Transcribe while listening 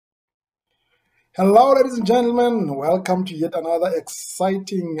Hello, ladies and gentlemen. Welcome to yet another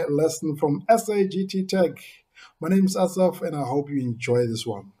exciting lesson from SAGT Tech. My name is Asaf, and I hope you enjoy this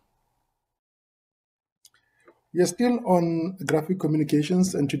one. We are still on graphic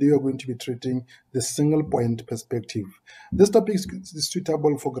communications, and today we are going to be treating the single point perspective. This topic is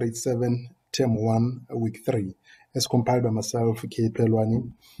suitable for grade 7, term 1, week 3, as compiled by myself, K.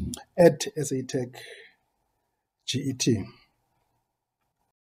 Pelwani, at SA Tech GET.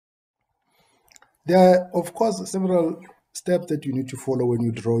 There are, of course, several steps that you need to follow when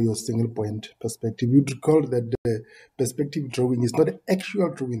you draw your single point perspective. You'd recall that the perspective drawing is not the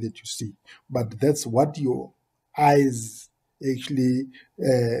actual drawing that you see, but that's what your eyes actually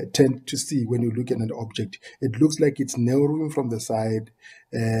tend to see when you look at an object. It looks like it's narrowing from the side,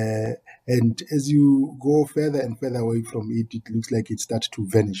 and as you go further and further away from it, it looks like it starts to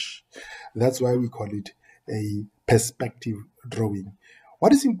vanish. That's why we call it a perspective drawing.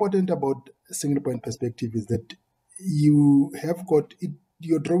 What is important about single point perspective is that you have got it,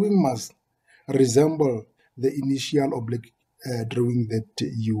 your drawing must resemble the initial oblique drawing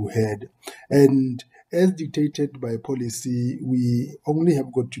that you had. And as dictated by policy, we only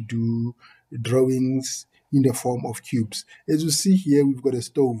have got to do drawings in the form of cubes. As you see here, we've got a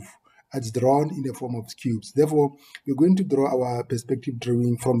stove. It's drawn in the form of cubes. Therefore, we're going to draw our perspective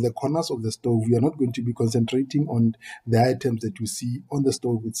drawing from the corners of the stove. We are not going to be concentrating on the items that you see on the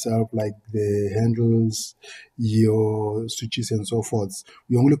stove itself, like the handles, your switches, and so forth.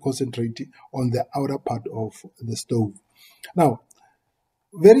 We only concentrate on the outer part of the stove. Now,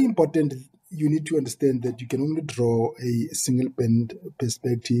 very important, you need to understand that you can only draw a single point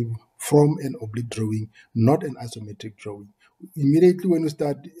perspective from an oblique drawing, not an isometric drawing. Immediately when you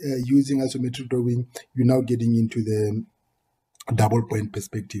start using isometric drawing, you're now getting into the double point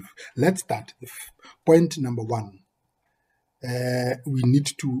perspective. Let's start. Point number 1. We need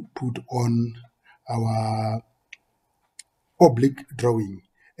to put on our oblique drawing.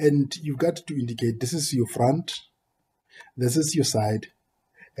 And you've got to indicate this is your front, this is your side,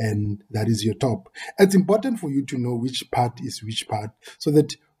 and that is your top. It's important for you to know which part is which part, so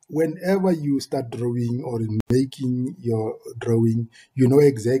that whenever you start drawing or making your drawing, you know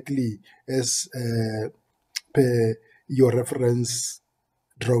exactly as per your reference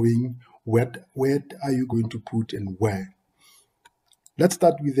drawing, where are you going to put and where. Let's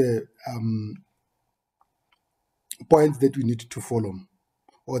start with the points that we need to follow,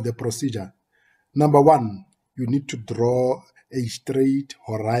 or the procedure. Number 1, you need to draw a straight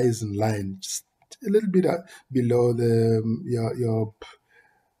horizon line, just a little bit below the your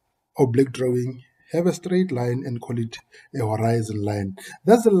oblique drawing. Have a straight line and call it a horizon line.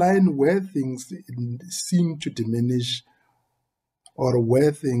 That's the line where things seem to diminish, or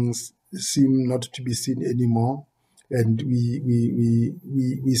where things seem not to be seen anymore, and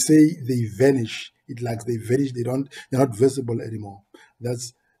we say they vanish. It like they vanish. They're not visible anymore.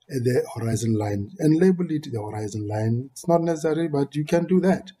 That's the horizon line, and label it the horizon line. It's not necessary, but you can do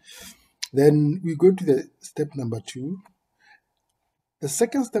that. Then we go to the step number 2. The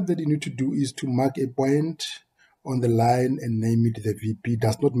second step that you need to do is to mark a point on the line and name it the VP. It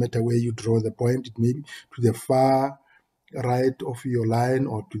does not matter where you draw the point. It may be to the far right of your line,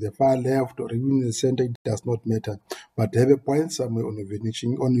 or to the far left, or even in the center. It does not matter. But have a point somewhere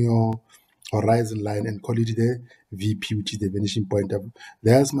on your horizon line, and call it the VP, which is the vanishing point.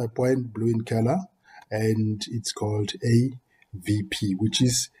 There's my point, blue in color, and it's called a VP, which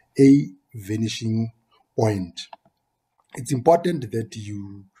is a vanishing point. It's important that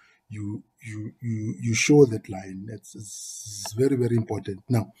you show that line. It's very, very important.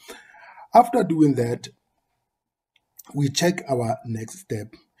 Now, after doing that, we check our next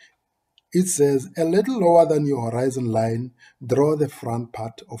step. It says, a little lower than your horizon line, draw the front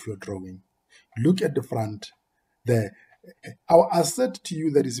part of your drawing. Look at the front there. I'll assert to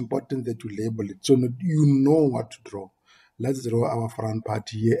you that it's important that you label it, so that you know what to draw. Let's draw our front part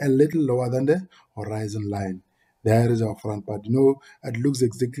here, a little lower than the horizon line. There is our front part. You know, it looks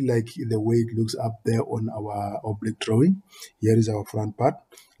exactly like the way it looks up there on our oblique drawing. Here is our front part.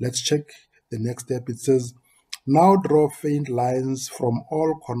 Let's check the next step. It says, now draw faint lines from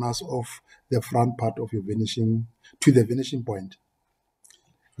all corners of the front part of your vanishing to the vanishing point.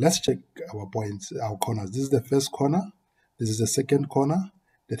 Let's check our points, our corners. This is the first corner. This is the second corner,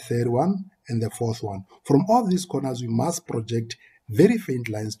 the third one, and the fourth one. From all these corners, we must project very faint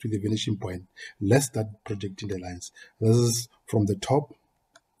lines to the vanishing point. Let's start projecting the lines. This is from the top,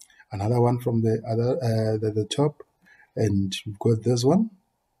 another one from the other, the top, and we've got this one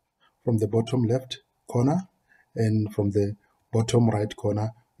from the bottom left corner, and from the bottom right corner,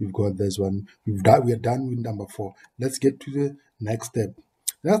 we've got this one. We are done with number 4. Let's get to the next step.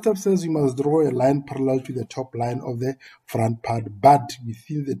 Next step says you must draw a line parallel to the top line of the front part, but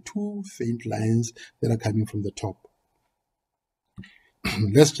within the two faint lines that are coming from the top.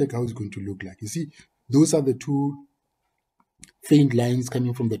 Let's check how it's going to look like. You see, those are the two faint lines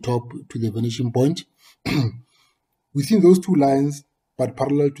coming from the top to the vanishing point. Within those two lines, but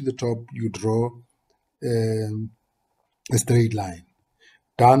parallel to the top, you draw a straight line.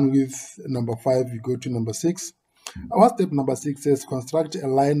 Done with number 5, you go to number 6. Our step number 6 says construct a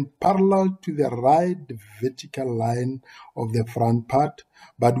line parallel to the right vertical line of the front part,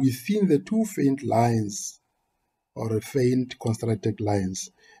 but within the two faint lines or faint constructed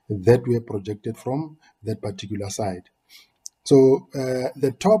lines that were projected from that particular side. So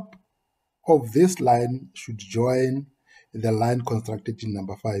the top of this line should join the line constructed in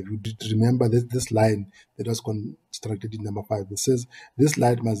number 5. You did remember that this line that was constructed in number 5. It says this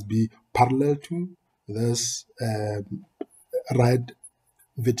line must be parallel to this right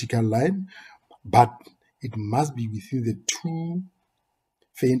vertical line, but it must be within the two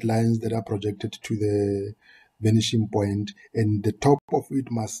faint lines that are projected to the vanishing point, and the top of it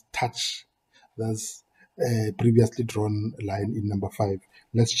must touch this previously drawn line in number 5.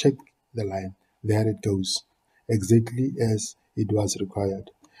 Let's check the line. There it goes, exactly as it was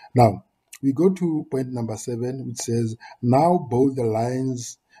required. Now, we go to point number 7, which says, now both the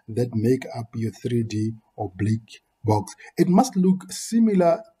lines that make up your 3D oblique box. It must look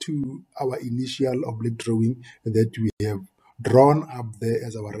similar to our initial oblique drawing that we have drawn up there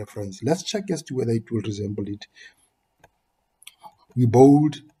as our reference. Let's check as to whether it will resemble it. We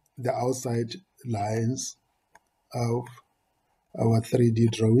bold the outside lines of our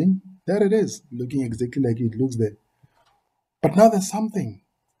 3D drawing. There it is, looking exactly like it looks there. But now there's something.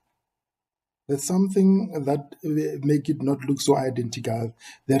 There's something that make it not look so identical.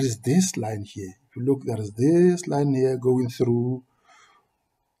 There is this line here. If you look, there is this line here going through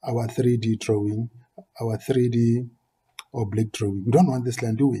our 3D drawing, our 3D oblique drawing. We don't want this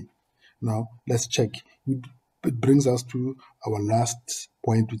line, do we? Now, let's check. It brings us to our last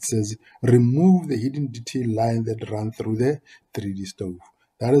point, which says, remove the hidden detail line that runs through the 3D stove.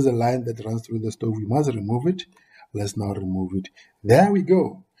 That is a line that runs through the stove. We must remove it. Let's now remove it. There we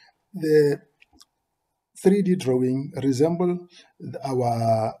go. The 3D drawing resembles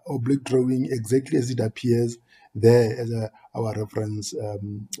our oblique drawing exactly as it appears there as our reference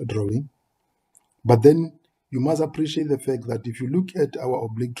drawing. But then you must appreciate the fact that if you look at our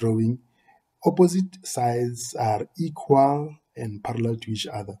oblique drawing, opposite sides are equal and parallel to each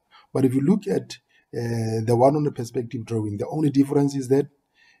other. But if you look at the one on the perspective drawing, the only difference is that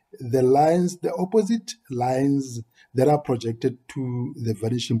the lines, the opposite lines that are projected to the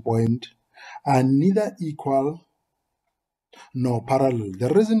vanishing point are neither equal nor parallel. The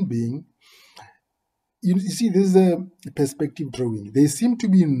reason being, you see, this is a perspective drawing. They seem to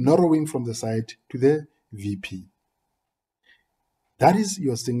be narrowing from the side to the VP. That is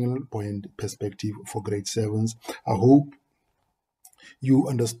your single point perspective for grade 7s. I hope you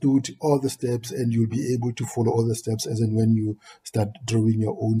understood all the steps and you'll be able to follow all the steps as and when you start drawing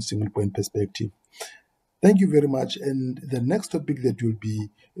your own single point perspective. Thank you very much. And the next topic that you'll be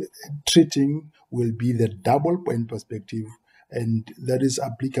treating will be the double point perspective, and that is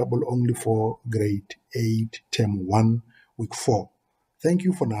applicable only for grade 8, term 1, week 4. Thank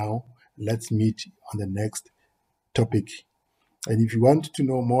you for now. Let's meet on the next topic. And if you want to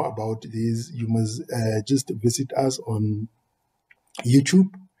know more about this, you must just visit us on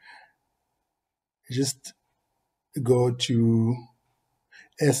YouTube. Just go to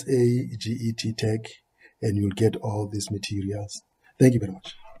SAGET Tech and you'll get all these materials. Thank you very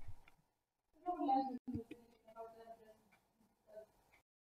much.